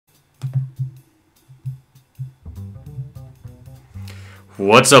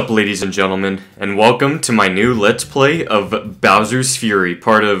What's up, ladies and gentlemen, and welcome to my new Let's Play of Bowser's Fury,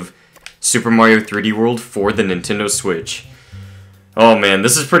 part of Super Mario 3D World for the Nintendo Switch. Oh man,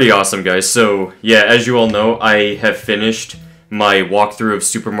 this is pretty awesome, guys. So, yeah, as you all know, I have finished my walkthrough of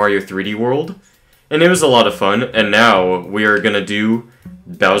Super Mario 3D World, and it was a lot of fun, and now we are gonna do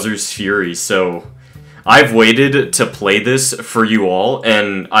Bowser's Fury. So, I've waited to play this for you all,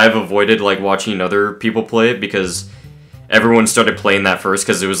 and I've avoided, like, watching other people play it because everyone started playing that first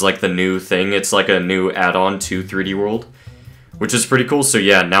because it was like the new thing. It's like a new add-on to 3D World, which is pretty cool. So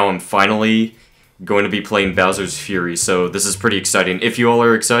yeah, now I'm finally going to be playing Bowser's Fury, so this is pretty exciting. If you all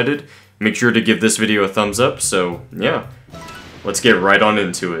are excited, make sure to give this video a thumbs up. So yeah, let's get right on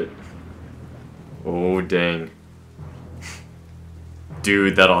into it. Oh dang.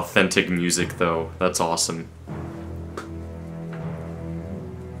 Dude, that authentic music though, that's awesome.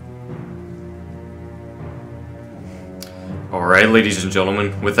 Alright, ladies and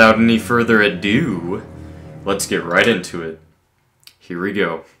gentlemen, without any further ado, let's get right into it. Here we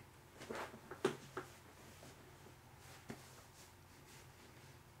go.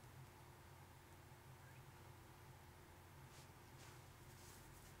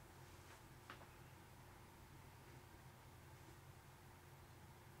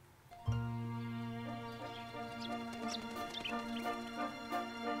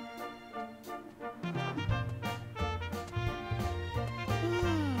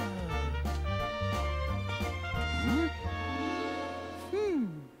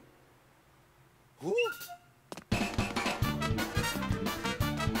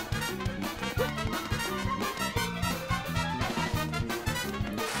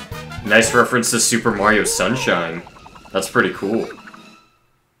 Nice reference to Super Mario Sunshine. That's pretty cool.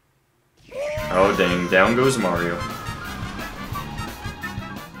 Oh dang, down goes Mario.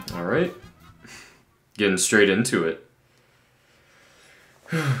 Alright. Getting straight into it.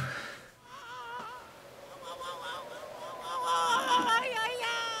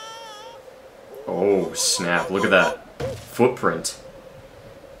 Oh snap, look at that footprint.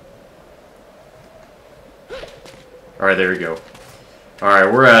 Alright, there we go.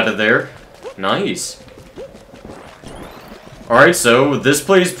 Alright, we're out of there. Nice. Alright, so this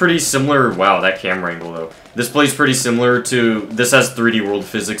plays pretty similar. Wow, that camera angle though. This plays pretty similar to. This has 3D World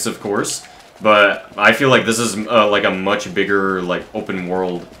physics, of course, but I feel like this is like a much bigger, like, open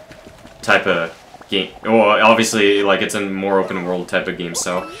world type of game. Well, obviously, like, it's a more open world type of game,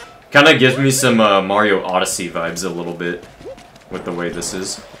 so kind of gives me some Mario Odyssey vibes a little bit with the way this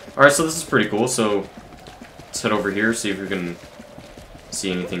is. Alright, so this is pretty cool. So let's head over here, see if we can see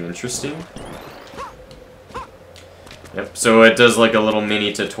anything interesting. Yep, so it does like a little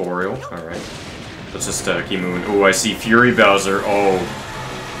mini tutorial. Alright, let's just keep moving. Oh, I see Fury Bowser.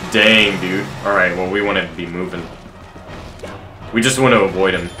 Oh, dang, dude. Alright, well, we want to be moving. We just want to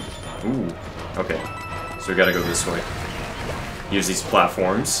avoid him. Ooh, okay. So we gotta go this way. Use these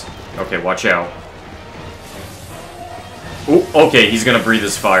platforms. Okay, watch out. Oh, okay, he's gonna breathe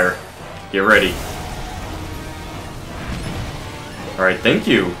his fire. Get ready. Alright, thank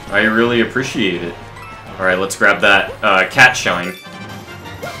you. I really appreciate it. Alright, let's grab that cat shine.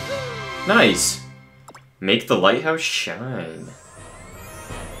 Nice. Make the lighthouse shine.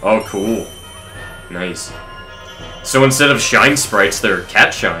 Oh, cool. Nice. So instead of shine sprites, they're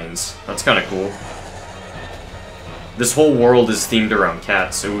cat shines. That's kind of cool. This whole world is themed around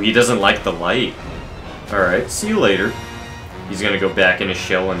cats, so he doesn't like the light. Alright, see you later. He's gonna go back in his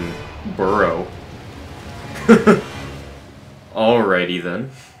shell and burrow. Alrighty then.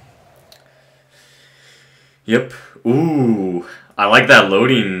 Yep. Ooh, I like that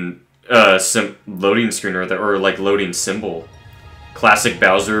loading loading screen or like loading symbol. Classic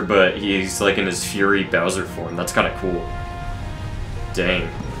Bowser, but he's like in his Fury Bowser form. That's kind of cool. Dang.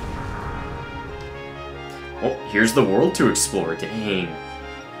 Oh, here's the world to explore. Dang.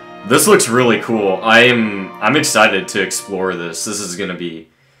 This looks really cool. I'm excited to explore this. This is gonna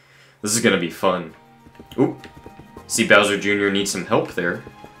be fun. Oop. See, Bowser Jr. needs some help there.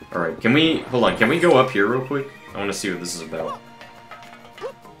 Alright, hold on, can we go up here real quick? I want to see what this is about.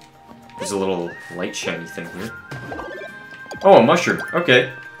 There's a little light shiny thing here. Oh, a mushroom.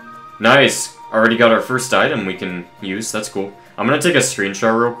 Okay. Nice. Already got our first item we can use. That's cool. I'm gonna take a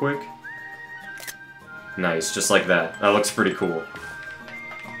screenshot real quick. Nice, just like that. That looks pretty cool.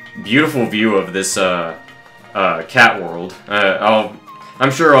 Beautiful view of this, cat world. I'm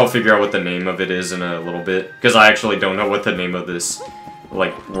sure I'll figure out what the name of it is in a little bit, because I actually don't know what the name of this,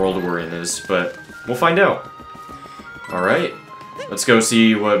 like, world we're in is, but we'll find out. Alright, let's go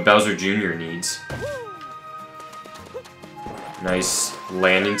see what Bowser Jr. needs. Nice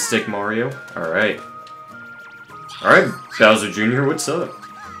landing stick, Mario. Alright. Alright, Bowser Jr., what's up?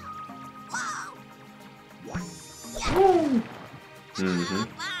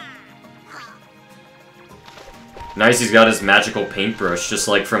 Nice, he's got his magical paintbrush, just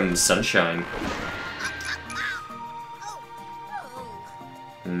like from Sunshine.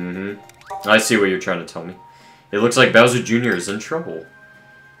 I see what you're trying to tell me. It looks like Bowser Jr. is in trouble.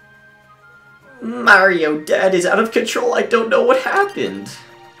 Mario, Dad is out of control. I don't know what happened.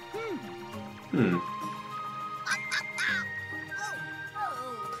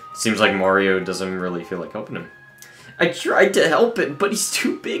 Seems like Mario doesn't really feel like helping him. I tried to help him, but he's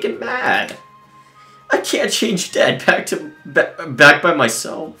too big and mad. I can't change Dad back by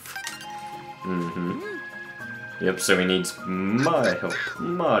myself. Yep, so he needs my help,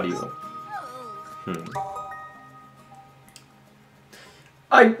 Mario.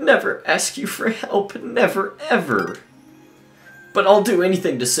 I'd never ask you for help, never ever. But I'll do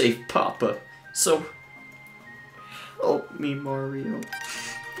anything to save Papa, so help me, Mario.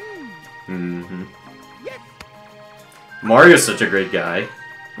 Mario's such a great guy.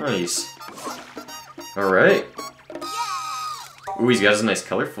 Nice. Alright. Ooh, he's got a nice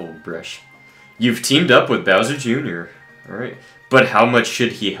colorful brush. You've teamed up with Bowser Jr. Alright. But how much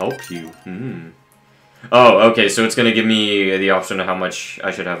should he help you? Oh, okay, so it's gonna give me the option of how much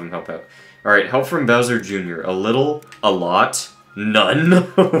I should have him help out. Alright, help from Bowser Jr. A little, a lot,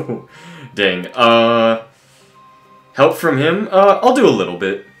 none? Dang. Help from him? I'll do a little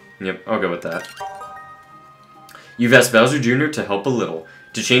bit. Yep, I'll go with that. You've asked Bowser Jr. to help a little.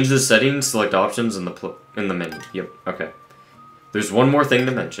 To change the settings, select options in the menu. Yep, okay. There's one more thing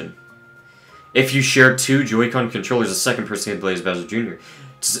to mention. If you share 2 Joy-Con controllers, the second person can play as Bowser Jr.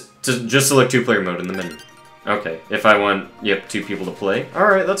 Just select 2-player mode in the menu. Okay, if I want, 2 people to play.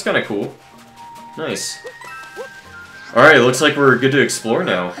 Alright, that's kind of cool. Nice. Alright, looks like we're good to explore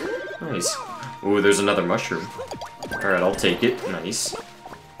now. Nice. Ooh, there's another mushroom. Alright, I'll take it. Nice.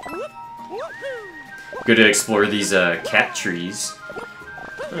 Good to explore these cat trees.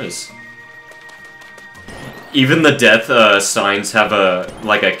 Nice. Even the death signs have a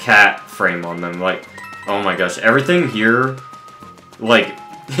cat frame on them. Like, oh my gosh, everything here, like,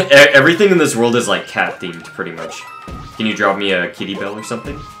 everything in this world is like cat themed, pretty much. Can you drop me a kitty bell or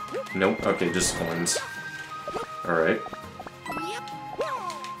something? Nope. Okay, just coins. All right.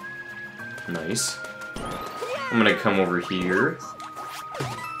 Nice. I'm gonna come over here.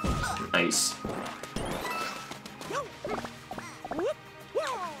 Nice.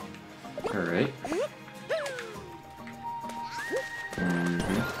 Alright.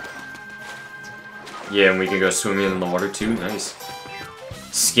 Yeah, and we can go swimming in the water too. Nice.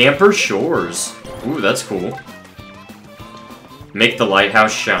 Scamper Shores. Ooh, that's cool. Make the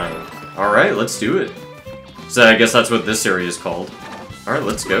lighthouse shine. Alright, let's do it. So I guess that's what this area is called. Alright,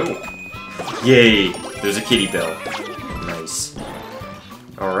 let's go. Yay! There's a kitty bell. Nice.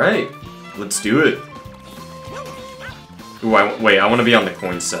 Alright, let's do it. Ooh, wait, I want to be on the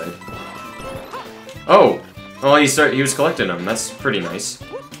coin side. Oh! Well, he was collecting them. That's pretty nice.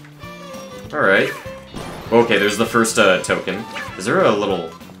 Alright. Okay, there's the first token. Is there a little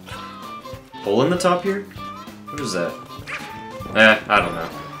hole in the top here? What is that? I don't know.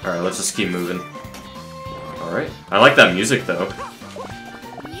 Alright, let's just keep moving. Alright. I like that music, though.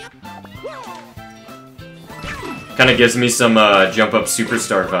 Kinda gives me some Jump Up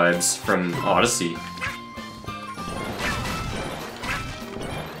Superstar vibes from Odyssey.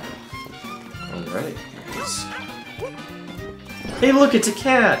 Alright. Hey, look, it's a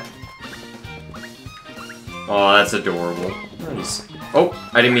cat! Oh, that's adorable. Nice. Oh,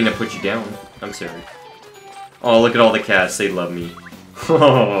 I didn't mean to put you down. I'm sorry. Oh, look at all the cats. They love me.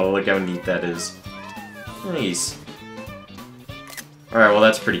 Oh, look how neat that is. Nice. Alright, well,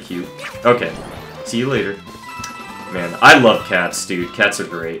 that's pretty cute. Okay. See you later. Man, I love cats, dude. Cats are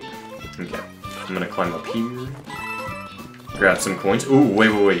great. Okay. I'm gonna climb up here. Grab some coins. Ooh,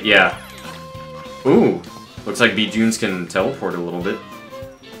 wait. Yeah. Ooh. Looks like B-Junes can teleport a little bit.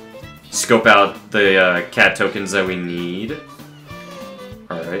 Scope out the cat tokens that we need.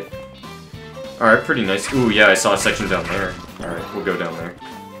 Alright. Alright, pretty nice. Ooh, yeah, I saw a section down there. Alright, we'll go down there.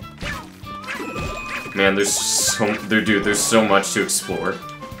 Man, there's so much to explore.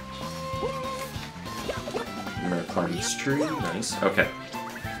 I'm gonna climb this tree. Nice. Okay.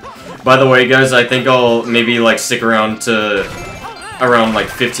 By the way, guys, I think I'll maybe, like, stick around to around, like,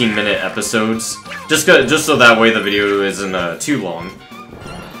 15-minute episodes. Just so that way the video isn't too long.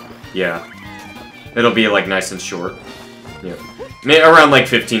 Yeah. It'll be, like, nice and short. Yeah. Around, like,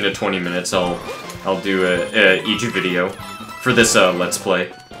 15 to 20 minutes, I'll do each video for this, Let's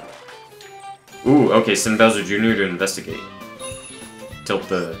Play. Ooh, okay, send Bowser Jr. to investigate. Tilt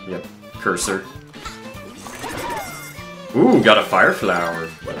the, cursor. Ooh, got a fire flower.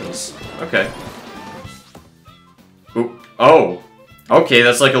 Nice. Okay. Ooh. Oh. Okay,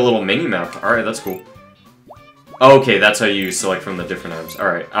 that's like a little mini-map. Alright, that's cool. Okay, that's how you select from the different items.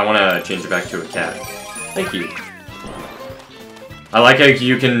 Alright, I want to change it back to a cat. Thank you. I like how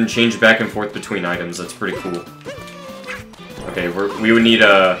you can change back and forth between items. That's pretty cool. Okay, we would need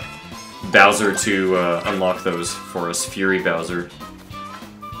a Bowser to unlock those for us. Fury Bowser.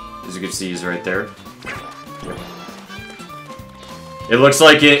 As you can see, he's right there. Yep. It looks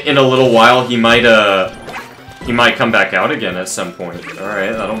like in a little while he might come back out again at some point.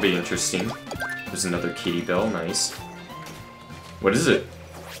 Alright, that'll be interesting. There's another kitty bell, nice. What is it?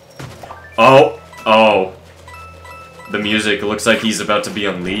 Oh! Oh. The music, it looks like he's about to be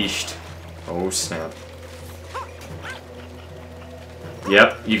unleashed. Oh, snap.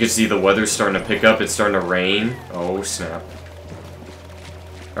 Yep, you can see the weather's starting to pick up, it's starting to rain. Oh, snap.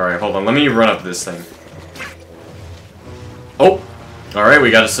 Alright, hold on, let me run up this thing. Oh! Alright, we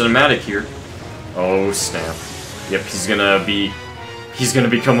got a cinematic here. Oh, snap. Yep, he's gonna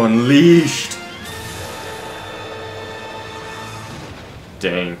become unleashed!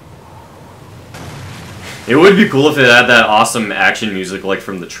 Dang. It would be cool if it had that awesome action music like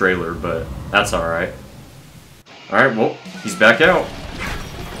from the trailer, but that's alright. Alright, well, he's back out.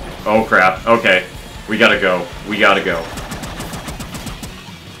 Oh crap, okay. We gotta go. We gotta go.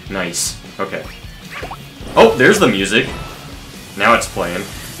 Nice. Okay. Oh, there's the music. Now it's playing.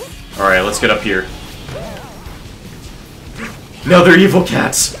 Alright, let's get up here. No, they're evil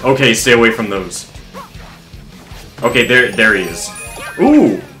cats! Okay, stay away from those. Okay, there he is.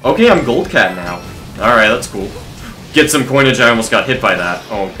 Ooh! Okay, I'm Gold Cat now. Alright, that's cool. Get some coinage, I almost got hit by that.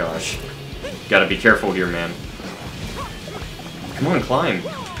 Oh gosh. Gotta be careful here, man. Come on, climb.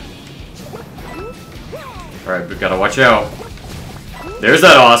 Alright, we gotta watch out. There's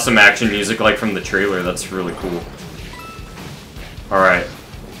that awesome action music like from the trailer, that's really cool. Alright.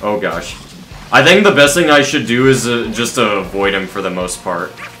 Oh gosh. I think the best thing I should do is just avoid him for the most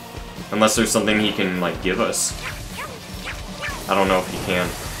part. Unless there's something he can, like, give us. I don't know if he can.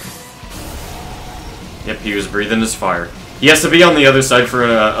 Yep, he was breathing his fire. He has to be on the other side for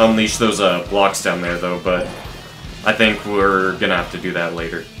unleash those blocks down there, though, but I think we're gonna have to do that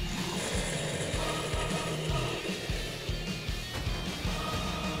later.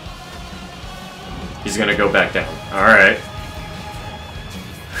 He's gonna go back down. Alright.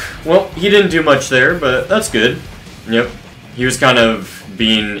 Well, he didn't do much there, but that's good. Yep. He was kind of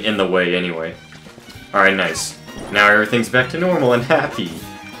being in the way anyway. Alright, nice. Now everything's back to normal and happy.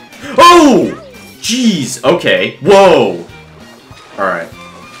 Oh! Jeez! Okay. Whoa! Alright.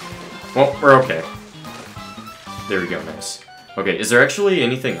 Well, we're okay. There we go, nice. Okay, is there actually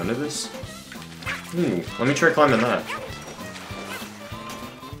anything under this? Ooh, let me try climbing that.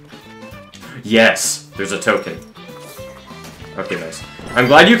 Yes! There's a token. Okay, nice. I'm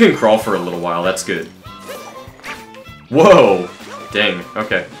glad you can crawl for a little while, that's good. Whoa! Dang,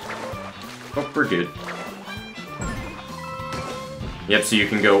 okay. Oh, we're good. Yep, so you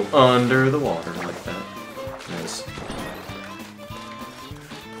can go under the water like that. Nice.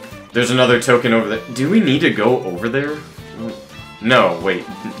 There's another token over there. Do we need to go over there? No, wait.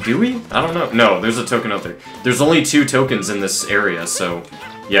 Do we? I don't know. No, there's a token out there. There's only 2 tokens in this area, so...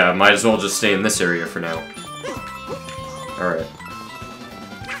 yeah, might as well just stay in this area for now. Alright.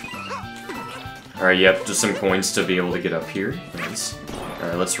 Alright, yep, just some coins to be able to get up here. Nice.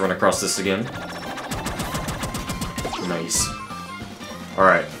 Alright, let's run across this again. Nice.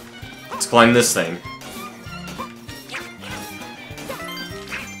 Alright. Let's climb this thing.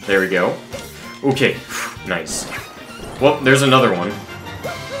 There we go. Okay. Nice. Well, there's another one.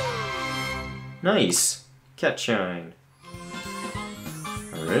 Nice. Cat shine.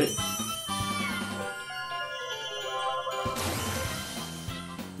 Alright.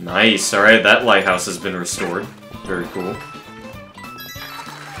 Nice. Alright, that lighthouse has been restored. Very cool.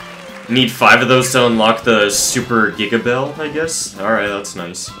 Need 5 of those to unlock the Super Giga Bell, I guess? Alright, that's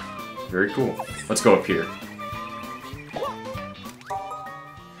nice. Very cool. Let's go up here.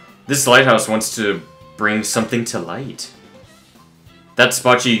 This lighthouse wants to bring something to light. That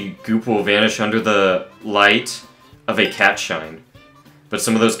spotchy goop will vanish under the light of a cat shine. But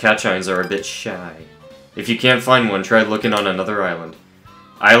some of those cat shines are a bit shy. If you can't find one, try looking on another island.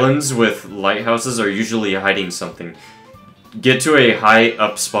 Islands with lighthouses are usually hiding something. Get to a high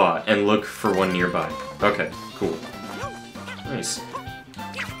up spot and look for one nearby. Okay, cool. Nice.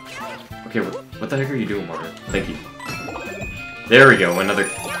 Okay, what the heck are you doing, Mario? Thank you. There we go, another...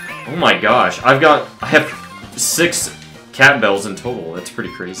 oh my gosh, I have 6 cat bells in total. That's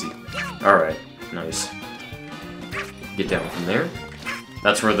pretty crazy. Alright, nice. Get down from there.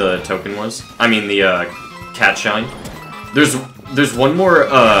 That's where the token was. I mean, the cat shine. There's one more,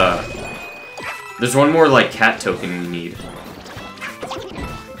 like, cat token we need.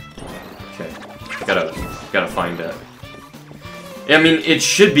 Okay. Gotta find it. I mean, it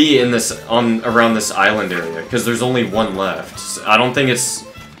should be in this, around this island area, because there's only one left. So I don't think it's...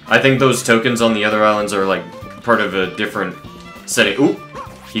 I think those tokens on the other islands are, like, part of a different setting. Ooh!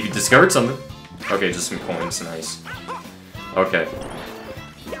 He discovered something. Okay, just some coins. Nice. Okay.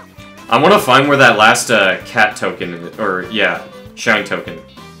 I want to find where that last, cat token, or, yeah, shine token,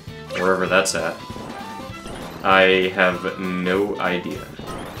 wherever that's at. I have no idea.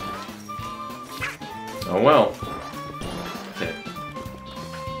 Oh, well. Okay.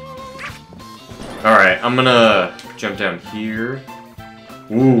 Alright, I'm gonna jump down here.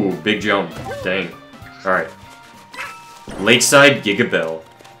 Ooh, big jump. Dang. Alright. Lakeside Gigabell.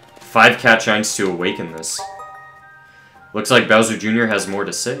 5 cat shines to awaken this. Looks like Bowser Jr. has more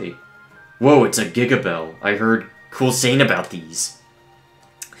to say. Whoa, it's a Gigabell. I heard cool saying about these.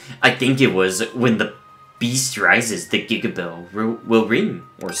 I think it was when the beast rises, the Gigabell will ring,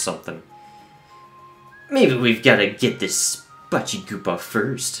 or something. Maybe we've gotta get this Spotchy Goop off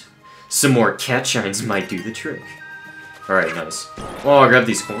first. Some more cat shines might do the trick. Alright, nice. Oh, I'll grab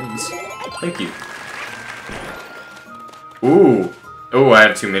these coins. Thank you. Ooh. Oh, I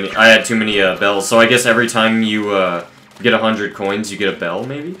had too many bells. So I guess every time you get 100 coins, you get a bell,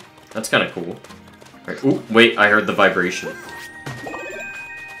 maybe? That's kind of cool. Right. Ooh, wait, I heard the vibration.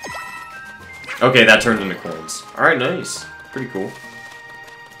 Okay, that turned into coins. Alright, nice. Pretty cool.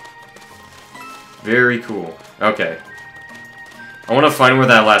 Very cool. Okay. I want to find where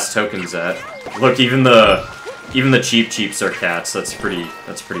that last token's at. Look, even the Cheep Cheeps are cats. That's pretty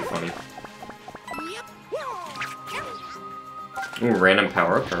funny. Ooh, random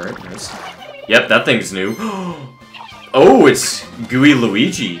power-up. Alright, nice. Yep, that thing's new. Oh, it's Gooey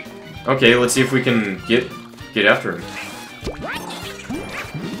Luigi. Okay, let's see if we can get after him.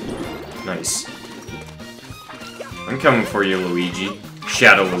 Nice. I'm coming for you, Luigi.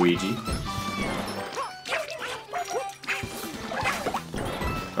 Shadow Luigi.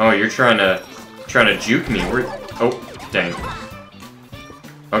 Oh, you're trying to juke me. Oh, dang.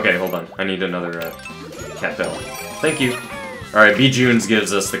 Okay, hold on. I need another cat bell. Thank you. Alright, B-Junes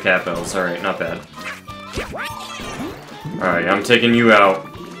gives us the cat bells. Alright, not bad. Alright, I'm taking you out,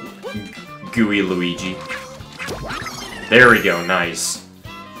 Gooey Luigi. There we go, nice.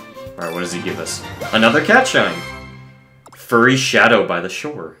 Alright, what does he give us? Another cat shine! Furry Shadow by the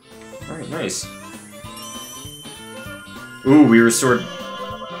shore. Alright, nice. Ooh, we restored...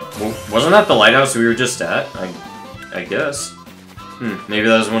 Well, wasn't that the lighthouse we were just at? I guess. Maybe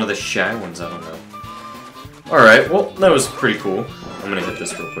that was one of the shy ones, I don't know. Alright, well, that was pretty cool. I'm gonna hit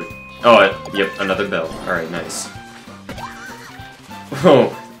this real quick. Oh, yep, another bell. Alright, nice.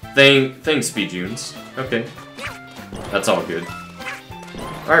 Oh, thanks, B-Junes. Okay. That's all good.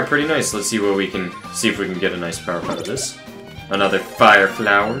 Alright, pretty nice. Let's see what we can... See if we can get a nice power out of this. Another fire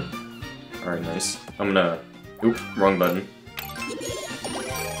flower. Alright, nice. I'm gonna... Oop, wrong button.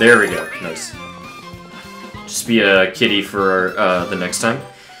 There we go. Nice. Just be a kitty for the next time.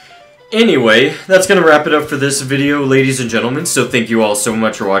 Anyway, that's gonna wrap it up for this video, ladies and gentlemen. So thank you all so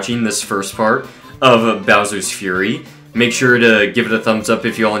much for watching this first part of Bowser's Fury. Make sure to give it a thumbs up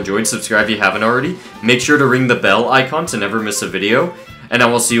if you all enjoyed. Subscribe if you haven't already. Make sure to ring the bell icon to never miss a video. And I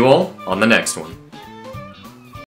will see you all on the next one.